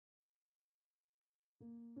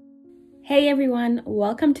Hey everyone,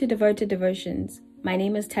 welcome to Devoted Devotions. My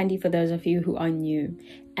name is Tandy for those of you who are new.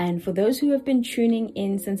 And for those who have been tuning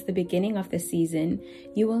in since the beginning of the season,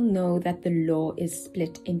 you will know that the law is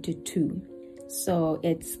split into two. So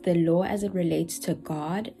it's the law as it relates to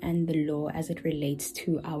God and the law as it relates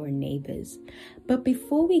to our neighbors. But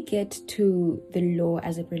before we get to the law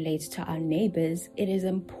as it relates to our neighbors, it is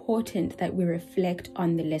important that we reflect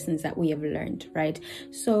on the lessons that we have learned, right?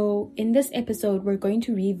 So in this episode, we're going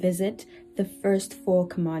to revisit the first 4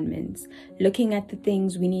 commandments, looking at the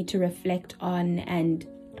things we need to reflect on and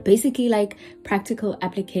basically like practical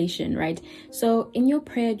application, right? So in your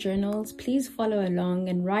prayer journals, please follow along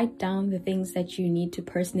and write down the things that you need to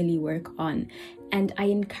personally work on. And I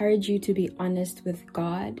encourage you to be honest with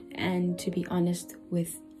God and to be honest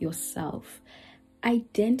with yourself.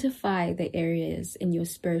 Identify the areas in your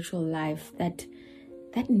spiritual life that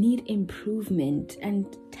need improvement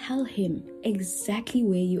and tell him exactly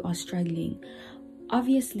where you are struggling.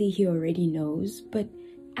 Obviously, he already knows, but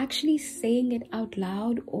actually saying it out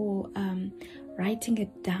loud or writing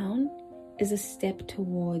it down is a step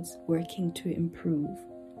towards working to improve.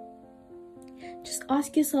 Just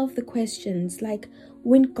ask yourself the questions like,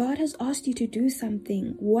 when God has asked you to do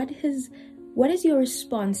something, what is your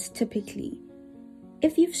response typically?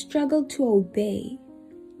 If you've struggled to obey,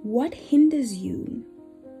 what hinders you?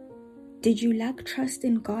 Did you lack trust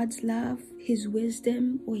in God's love, his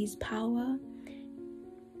wisdom, or his power?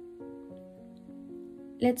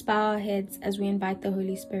 Let's bow our heads as we invite the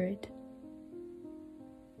Holy Spirit.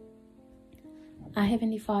 Our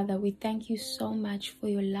Heavenly Father, we thank you so much for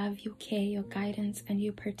your love, your care, your guidance, and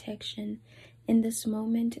your protection. In this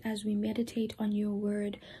moment, as we meditate on your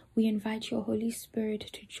word, we invite your Holy Spirit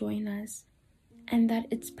to join us, and that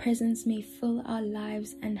its presence may fill our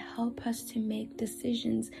lives and help us to make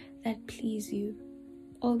decisions that please you.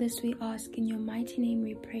 All this we ask in your mighty name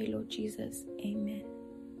we pray, Lord Jesus. Amen.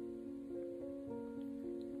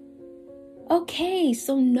 Okay,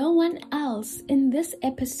 so no one else. In this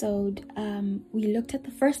episode, we looked at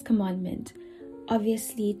the first commandment,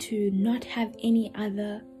 obviously to not have any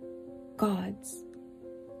other gods.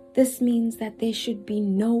 This means that there should be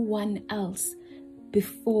no one else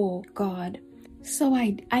before God. So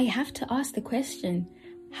I have to ask the question,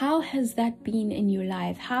 how has that been in your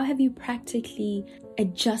life? How have you practically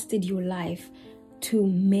adjusted your life to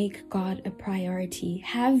make God a priority?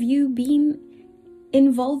 Have you been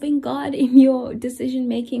involving God in your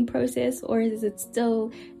decision-making process, or is it still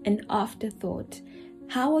an afterthought?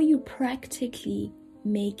 How are you practically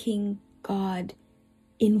making God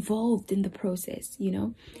involved in the process,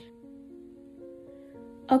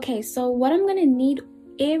 Okay, so what I'm going to need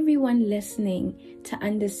everyone listening to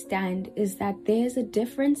understand is that there's a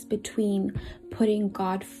difference between putting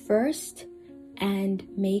God first and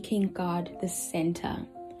making God the center.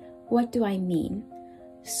 What do I mean?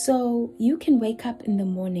 So you can wake up in the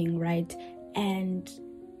morning, right, and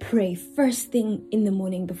pray first thing in the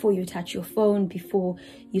morning before you touch your phone, before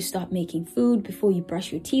you start making food, before you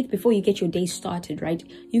brush your teeth, before you get your day started, right?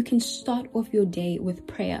 You can start off your day with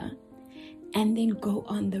prayer and then go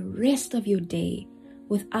on the rest of your day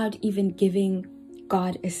without even giving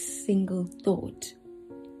God a single thought.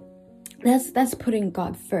 That's putting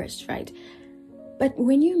God first, right? But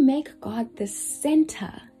when you make God the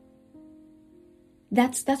center,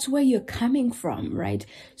 that's where you're coming from, right?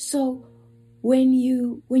 So when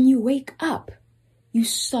you wake up, you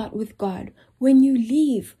start with God. When you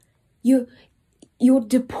leave, your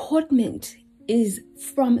deportment is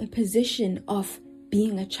from a position of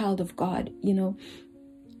being a child of God,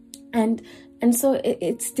 And so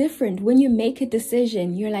it's different. When you make a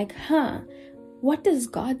decision, you're like, what does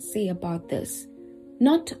God say about this?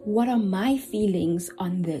 Not what are my feelings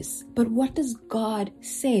on this, but what does God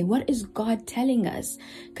say? What is God telling us?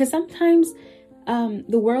 Because sometimes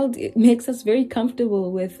the world makes us very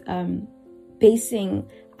comfortable with basing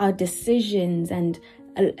our decisions and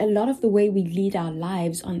a lot of the way we lead our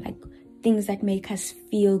lives on like things that make us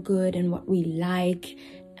feel good and what we like,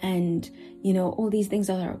 and all these things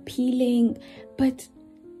that are appealing. But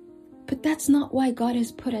that's not why God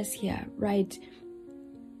has put us here, right?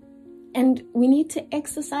 And we need to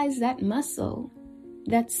exercise that muscle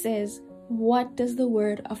that says, what does the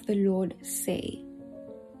word of the Lord say?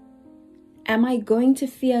 Am I going to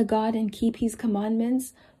fear God and keep his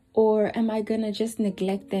commandments, or am I going to just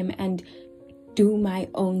neglect them and do my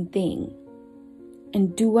own thing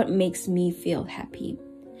and do what makes me feel happy?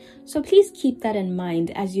 So please keep that in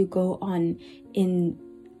mind as you go on in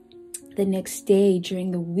the next day,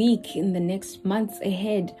 during the week, in the next months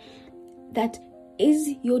ahead. That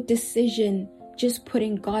is your decision just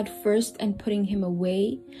putting God first and putting him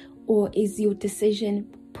away, or is your decision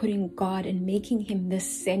putting God and making him the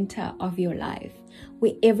center of your life,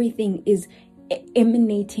 where everything is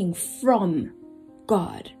emanating from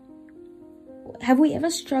God. Have we ever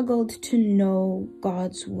struggled to know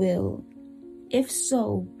God's will? If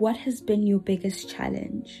so, what has been your biggest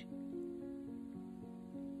challenge?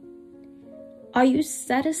 Are you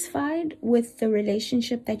satisfied with the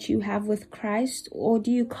relationship that you have with Christ, or do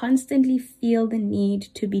you constantly feel the need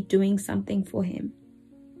to be doing something for him?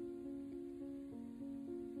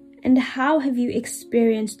 And how have you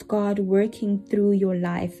experienced God working through your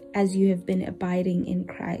life as you have been abiding in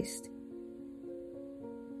Christ?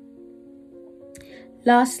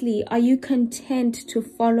 Lastly, are you content to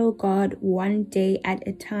follow God one day at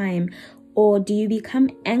a time, or do you become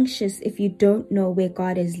anxious if you don't know where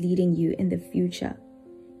God is leading you in the future?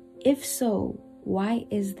 If so, why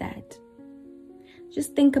is that?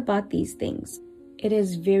 Just think about these things. It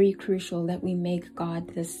is very crucial that we make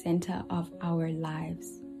God the center of our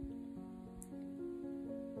lives.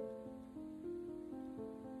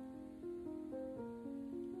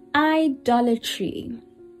 Idolatry.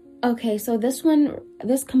 Okay, so this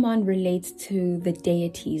command relates to the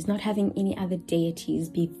deities, not having any other deities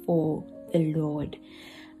before the Lord.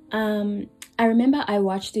 I remember I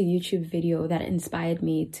watched a YouTube video that inspired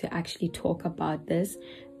me to actually talk about this,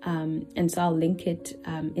 and so I'll link it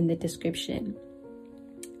in the description.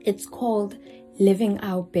 It's called Living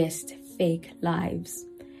Our Best Fake Lives.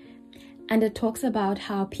 And it talks about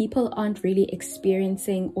how people aren't really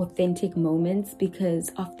experiencing authentic moments because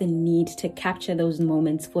of the need to capture those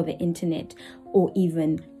moments for the internet, or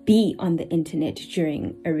even be on the internet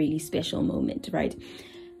during a really special moment, right?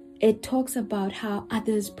 It talks about how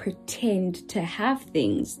others pretend to have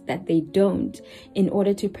things that they don't in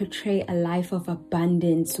order to portray a life of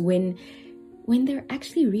abundance when they're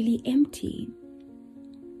actually really empty.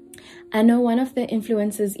 I know one of the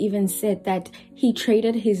influencers even said that he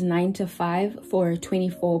traded his 9-to-5 for a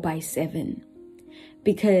 24/7,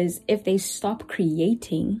 because if they stop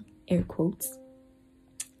creating, air quotes,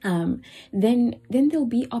 then they'll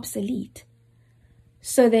be obsolete.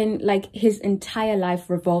 So then, like, his entire life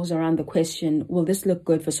revolves around the question, will this look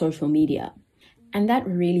good for social media? And that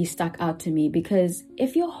really stuck out to me, because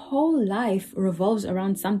if your whole life revolves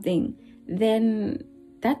around something, then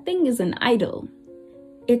that thing is an idol.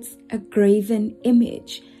 It's a graven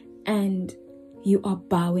image, and you are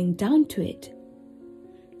bowing down to it.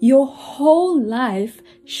 Your whole life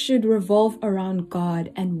should revolve around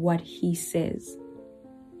God and what he says.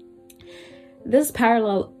 This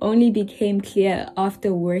parallel only became clear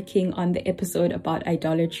after working on the episode about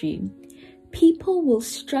idolatry. People will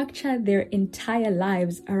structure their entire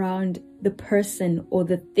lives around the person or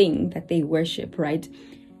the thing that they worship, right?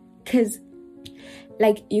 Because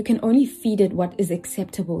you can only feed it what is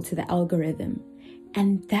acceptable to the algorithm,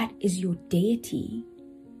 and that is your deity.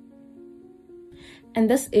 And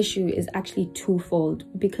this issue is actually twofold,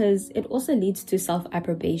 because it also leads to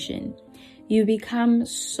self-approbation. You become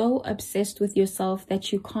so obsessed with yourself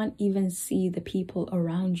that you can't even see the people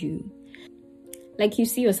around you. You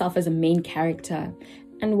see yourself as a main character,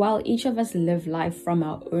 and while each of us live life from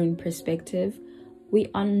our own perspective, we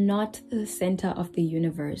are not the center of the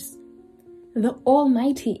universe. The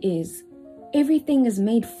Almighty is. Everything is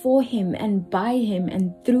made for him and by him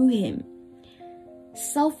and through him.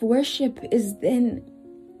 Self-worship is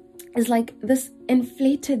like this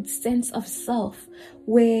inflated sense of self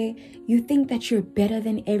where you think that you're better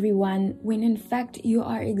than everyone, when in fact you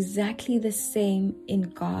are exactly the same in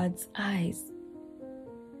God's eyes.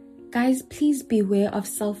 Guys, please beware of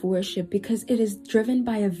self-worship, because it is driven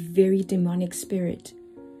by a very demonic spirit.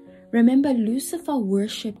 Remember, Lucifer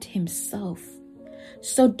worshipped himself.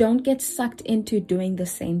 So don't get sucked into doing the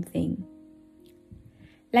same thing.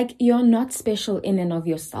 You're not special in and of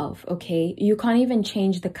yourself, okay? You can't even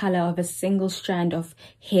change the color of a single strand of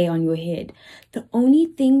hair on your head. The only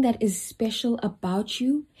thing that is special about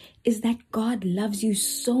you is that God loves you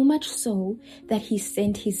so much so that he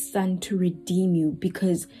sent his son to redeem you,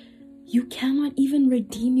 because you cannot even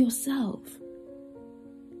redeem yourself.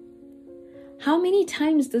 How many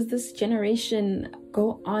times does this generation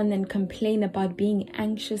go on and complain about being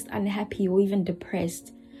anxious, unhappy, or even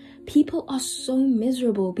depressed? People are so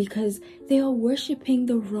miserable because they are worshiping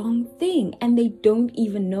the wrong thing and they don't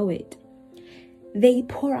even know it. They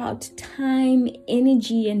pour out time,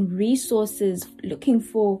 energy, and resources looking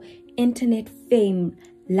for internet fame,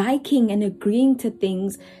 liking and agreeing to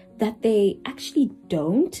things that they actually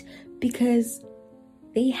don't, because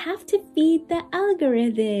they have to feed the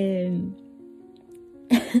algorithm.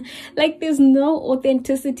 There's no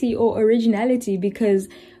authenticity or originality because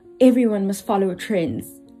everyone must follow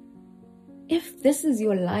trends. if this is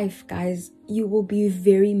your life, guys, you will be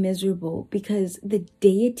very miserable because the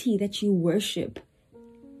deity that you worship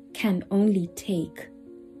can only take.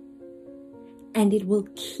 And it will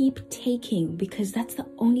keep taking because that's the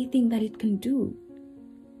only thing that it can do.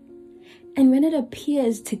 And when it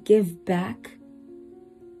appears to give back,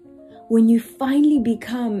 when you finally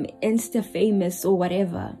become insta-famous or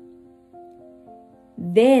whatever,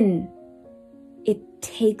 then it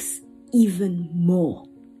takes even more.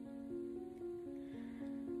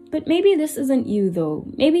 But maybe this isn't you though.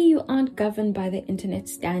 Maybe you aren't governed by the internet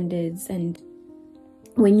standards, and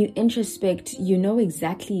when you introspect, you know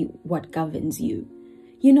exactly what governs you.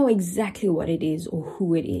 You know exactly what it is or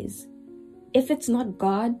who it is. If it's not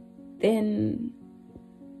God, then,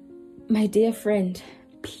 my dear friend,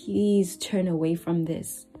 please turn away from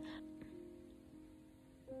this.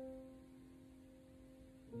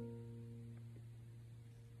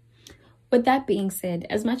 With that being said,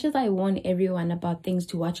 as much as I warn everyone about things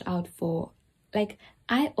to watch out for,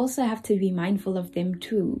 I also have to be mindful of them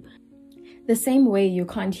too. The same way you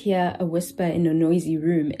can't hear a whisper in a noisy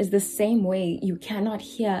room is the same way you cannot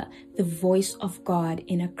hear the voice of God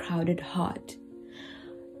in a crowded heart.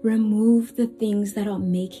 Remove the things that are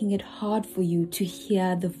making it hard for you to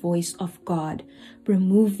hear the voice of God.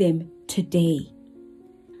 Remove them today.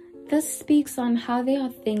 This speaks on how there are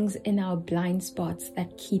things in our blind spots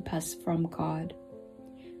that keep us from God.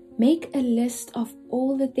 Make a list of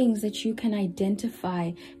all the things that you can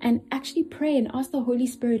identify and actually pray and ask the Holy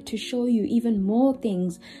Spirit to show you even more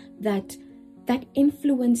things that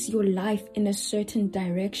influence your life in a certain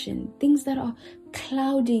direction. Things that are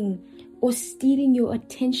clouding or stealing your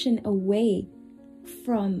attention away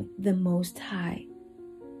from the Most High.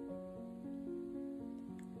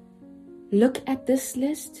 Look at this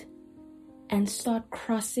list and start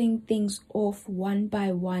crossing things off one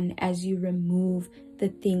by one as you remove the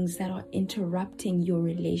things that are interrupting your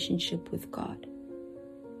relationship with God.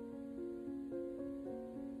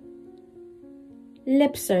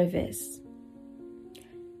 Lip service.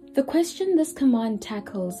 The question this command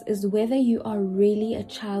tackles is whether you are really a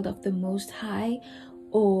child of the Most High,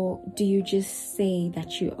 or do you just say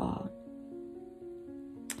that you are?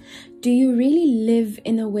 Do you really live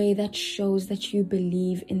in a way that shows that you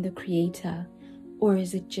believe in the Creator, or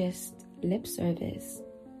is it just lip service?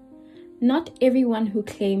 Not everyone who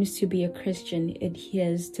claims to be a Christian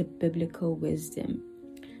adheres to biblical wisdom.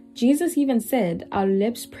 Jesus even said, "Our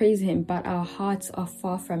lips praise Him, but our hearts are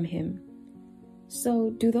far from Him." So,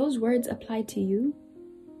 do those words apply to you?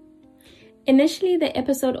 Initially, the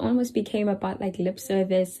episode almost became about lip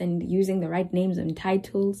service and using the right names and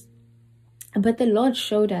titles. But the Lord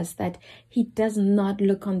showed us that He does not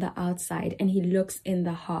look on the outside, and He looks in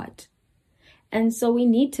the heart. And so we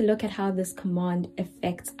need to look at how this command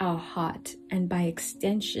affects our heart and by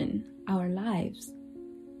extension, our lives.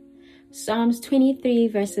 Psalms 23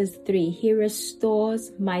 verses 3, He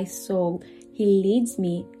restores my soul. He leads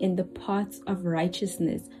me in the paths of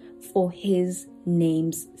righteousness for His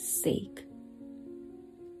name's sake.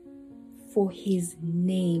 For His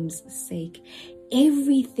name's sake.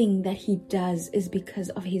 Everything that He does is because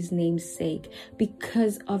of His name's sake,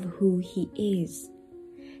 because of who He is.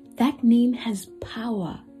 That name has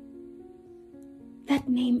power. That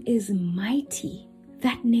name is mighty.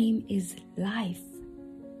 That name is life.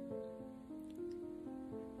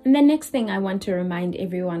 And the next thing I want to remind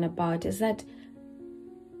everyone about is that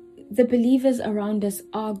the believers around us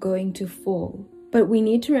are going to fall. But we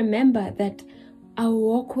need to remember that our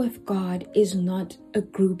walk with God is not a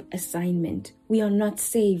group assignment. We are not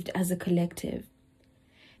saved as a collective.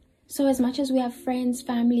 So as much as we have friends,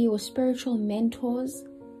 family, or spiritual mentors,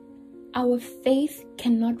 our faith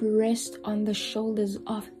cannot rest on the shoulders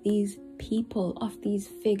of these people, of these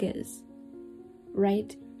figures,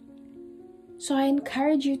 right? So I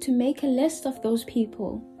encourage you to make a list of those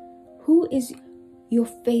people. Who is your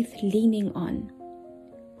faith leaning on?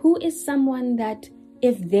 Who is someone that,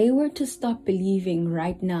 if they were to stop believing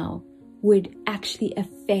right now, would actually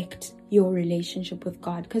affect your relationship with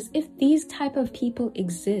God? Because if these type of people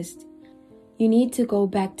exist, you need to go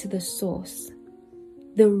back to the source,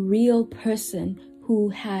 the real person who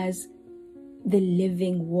has the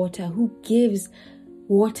living water, who gives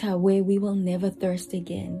water where we will never thirst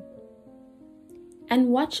again. And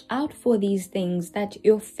watch out for these things, that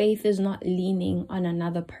your faith is not leaning on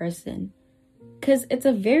another person. Because it's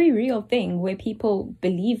a very real thing where people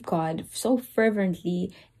believe God so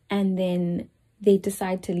fervently and then they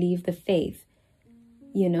decide to leave the faith,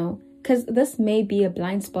 because this may be a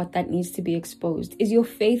blind spot that needs to be exposed. Is your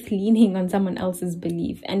faith leaning on someone else's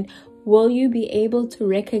belief? And will you be able to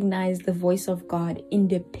recognize the voice of God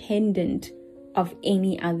independent of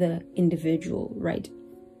any other individual, right?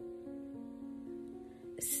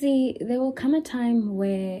 See, there will come a time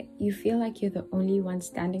where you feel like you're the only one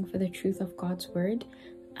standing for the truth of God's word.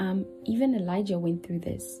 Even Elijah went through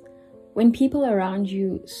this. When people around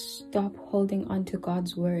you stop holding on to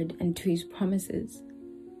God's word and to his promises,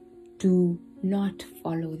 do not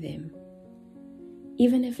follow them.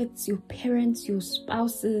 Even if it's your parents, your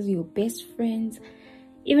spouses, your best friends,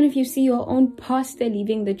 even if you see your own pastor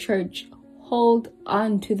leaving the church, hold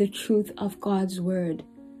on to the truth of God's word.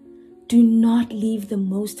 Do not leave the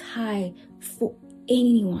Most High for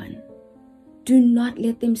anyone. Do not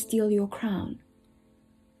let them steal your crown.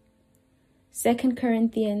 2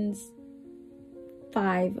 Corinthians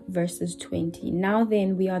 5 verses 20. Now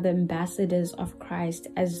then, we are the ambassadors of Christ,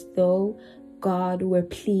 as though God were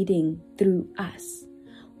pleading through us.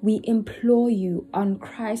 We implore you on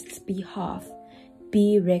Christ's behalf,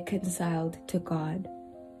 be reconciled to God.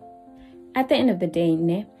 At the end of the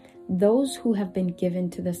day, those who have been given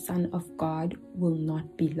to the Son of God will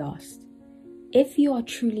not be lost. If you are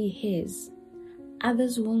truly his,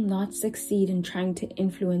 others will not succeed in trying to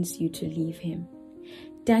influence you to leave him.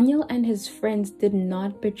 Daniel and his friends did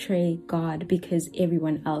not betray God because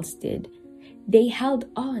everyone else did. They held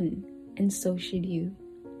on, and so should you.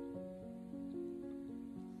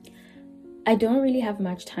 I don't really have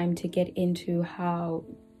much time to get into how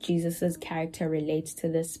Jesus's character relates to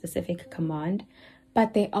this specific command,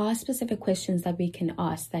 but there are specific questions that we can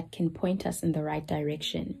ask that can point us in the right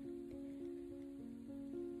direction.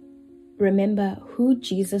 Remember, who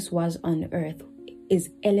Jesus was on earth is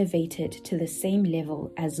elevated to the same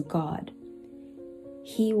level as God.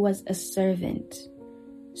 He was a servant.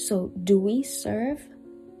 So do we serve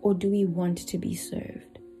or do we want to be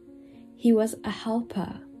served? He was a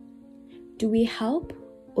helper. Do we help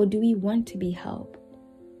or do we want to be helped?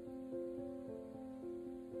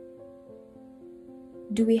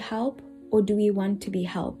 Do we help or do we want to be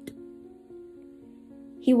helped?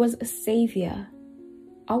 He was a savior.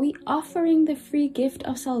 Are we offering the free gift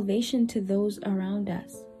of salvation to those around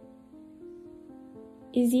us?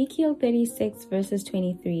 Ezekiel 36 verses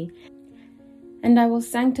 23. And I will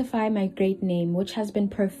sanctify my great name, which has been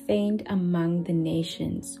profaned among the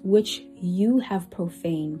nations, which you have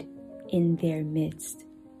profaned in their midst.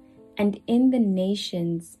 And the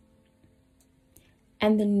nations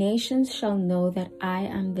shall know that I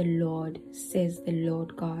am the Lord, says the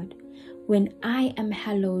Lord God, when I am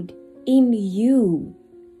hallowed in you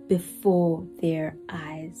before their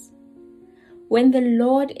eyes. When the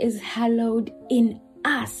Lord is hallowed in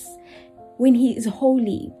us, when he is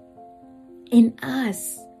holy in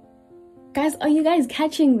us. Guys, are you guys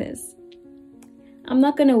catching this? I'm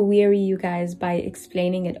not going to weary you guys by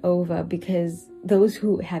explaining it over because those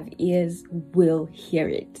who have ears will hear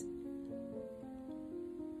it.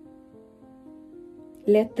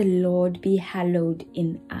 Let the Lord be hallowed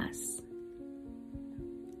in us.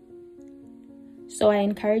 So I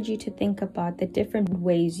encourage you to think about the different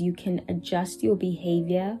ways you can adjust your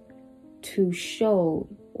behavior to show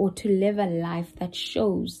or to live a life that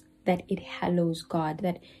shows that it hallows God,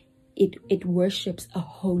 that it worships a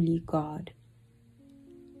holy God.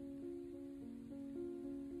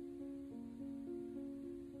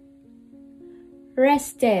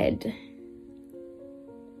 Rested.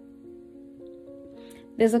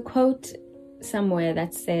 There's a quote somewhere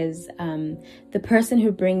that says, the person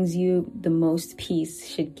who brings you the most peace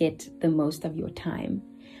should get the most of your time.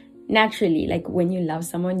 Naturally, like when you love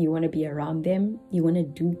someone, you want to be around them. You want to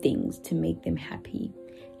do things to make them happy.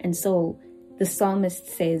 And so the psalmist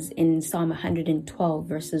says in Psalm 112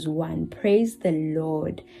 verses 1, praise the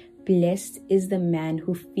Lord. Blessed is the man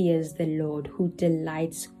who fears the Lord, who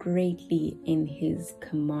delights greatly in his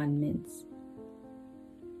commandments.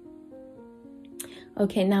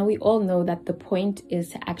 Okay, now we all know that the point is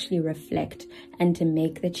to actually reflect and to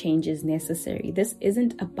make the changes necessary. This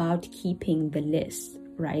isn't about keeping the list,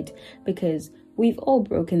 right? Because we've all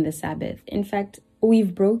broken the Sabbath. In fact,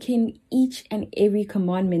 we've broken each and every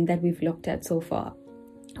commandment that we've looked at so far.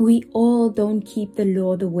 We all don't keep the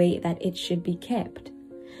law the way that it should be kept.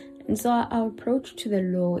 And so our approach to the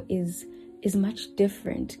law is much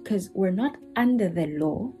different because we're not under the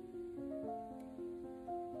law.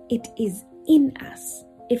 It is in us.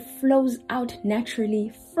 It flows out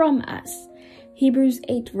naturally from us. Hebrews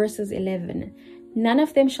 8 verses 11. None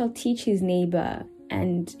of them shall teach his neighbor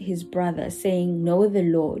and his brother, saying, know the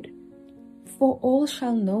Lord. For all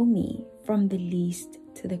shall know me, from the least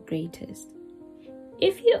to the greatest.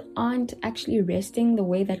 If you aren't actually resting the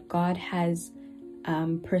way that God has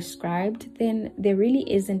prescribed, then there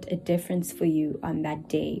really isn't a difference for you on that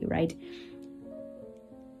day, right?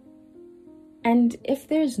 And if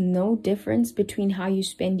there's no difference between how you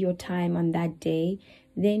spend your time on that day,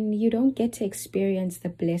 then you don't get to experience the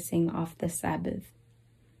blessing of the Sabbath.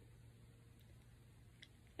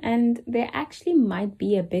 And there actually might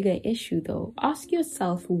be a bigger issue though. Ask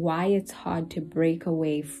yourself why it's hard to break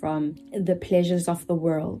away from the pleasures of the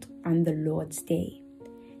world on the Lord's Day.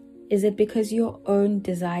 Is it because your own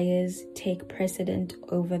desires take precedent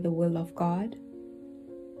over the will of God?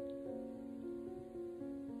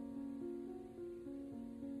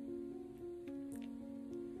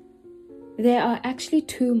 There are actually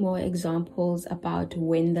 2 more examples about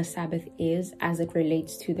when the Sabbath is as it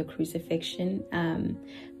relates to the crucifixion.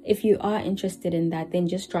 If you are interested in that, then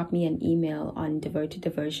just drop me an email on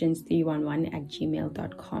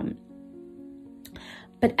devoteddevotions311@gmail.com.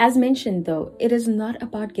 But as mentioned though, it is not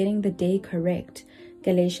about getting the day correct.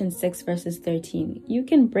 Galatians 6 verses 13. You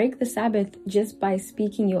can break the Sabbath just by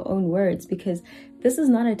speaking your own words, because this is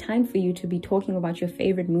not a time for you to be talking about your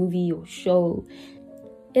favorite movie or show.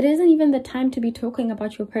 It isn't even the time to be talking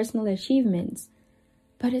about your personal achievements,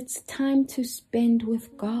 but it's time to spend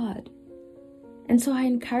with God. And so I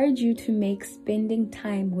encourage you to make spending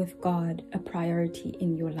time with God a priority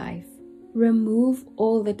in your life. Remove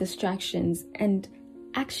all the distractions and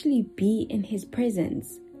actually be in His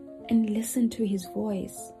presence and listen to His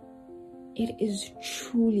voice. It is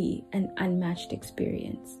truly an unmatched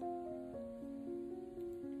experience.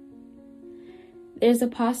 There's a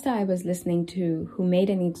pastor I was listening to who made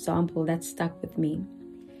an example that stuck with me.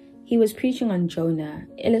 He was preaching on Jonah,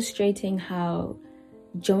 illustrating how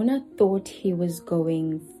Jonah thought he was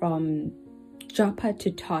going from Joppa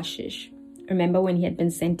to Tarshish. Remember when he had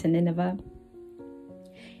been sent to Nineveh?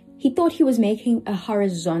 He thought he was making a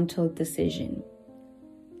horizontal decision,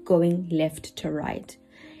 going left to right.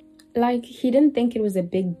 Like, he didn't think it was a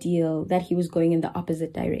big deal that he was going in the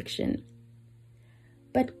opposite direction.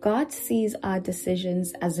 But God sees our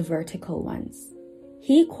decisions as vertical ones.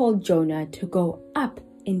 He called Jonah to go up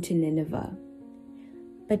into Nineveh.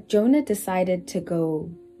 But Jonah decided to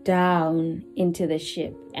go down into the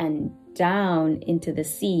ship and down into the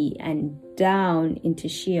sea and down into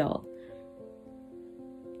Sheol.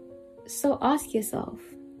 So ask yourself,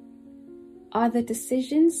 are the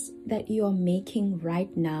decisions that you're making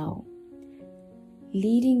right now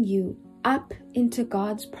leading you up into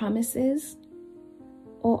God's promises?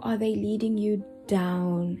 Or are they leading you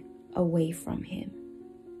down away from Him?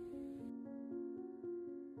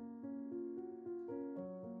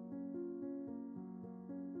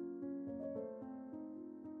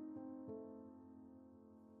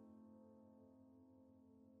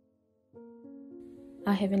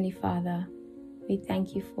 Our Heavenly Father, we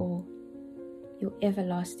thank you for your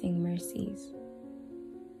everlasting mercies.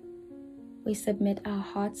 We submit our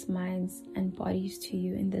hearts, minds, and bodies to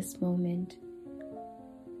you in this moment,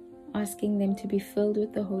 asking them to be filled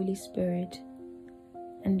with the Holy Spirit,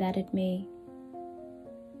 and that it may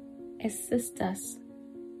assist us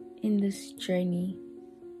in this journey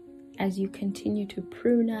as you continue to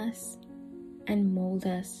prune us and mold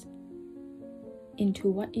us into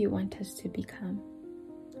what you want us to become.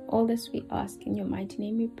 All this we ask in your mighty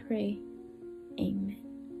name we pray. Amen.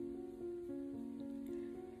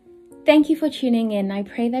 Thank you for tuning in. I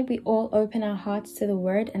pray that we all open our hearts to the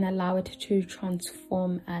word and allow it to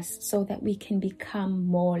transform us so that we can become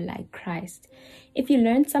more like Christ. If you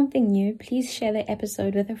learned something new, please share the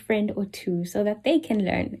episode with a friend or two so that they can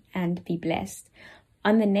learn and be blessed.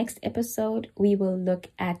 On the next episode, we will look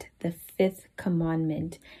at the 5th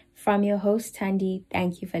commandment. From your host, Tandy,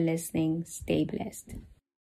 thank you for listening. Stay blessed.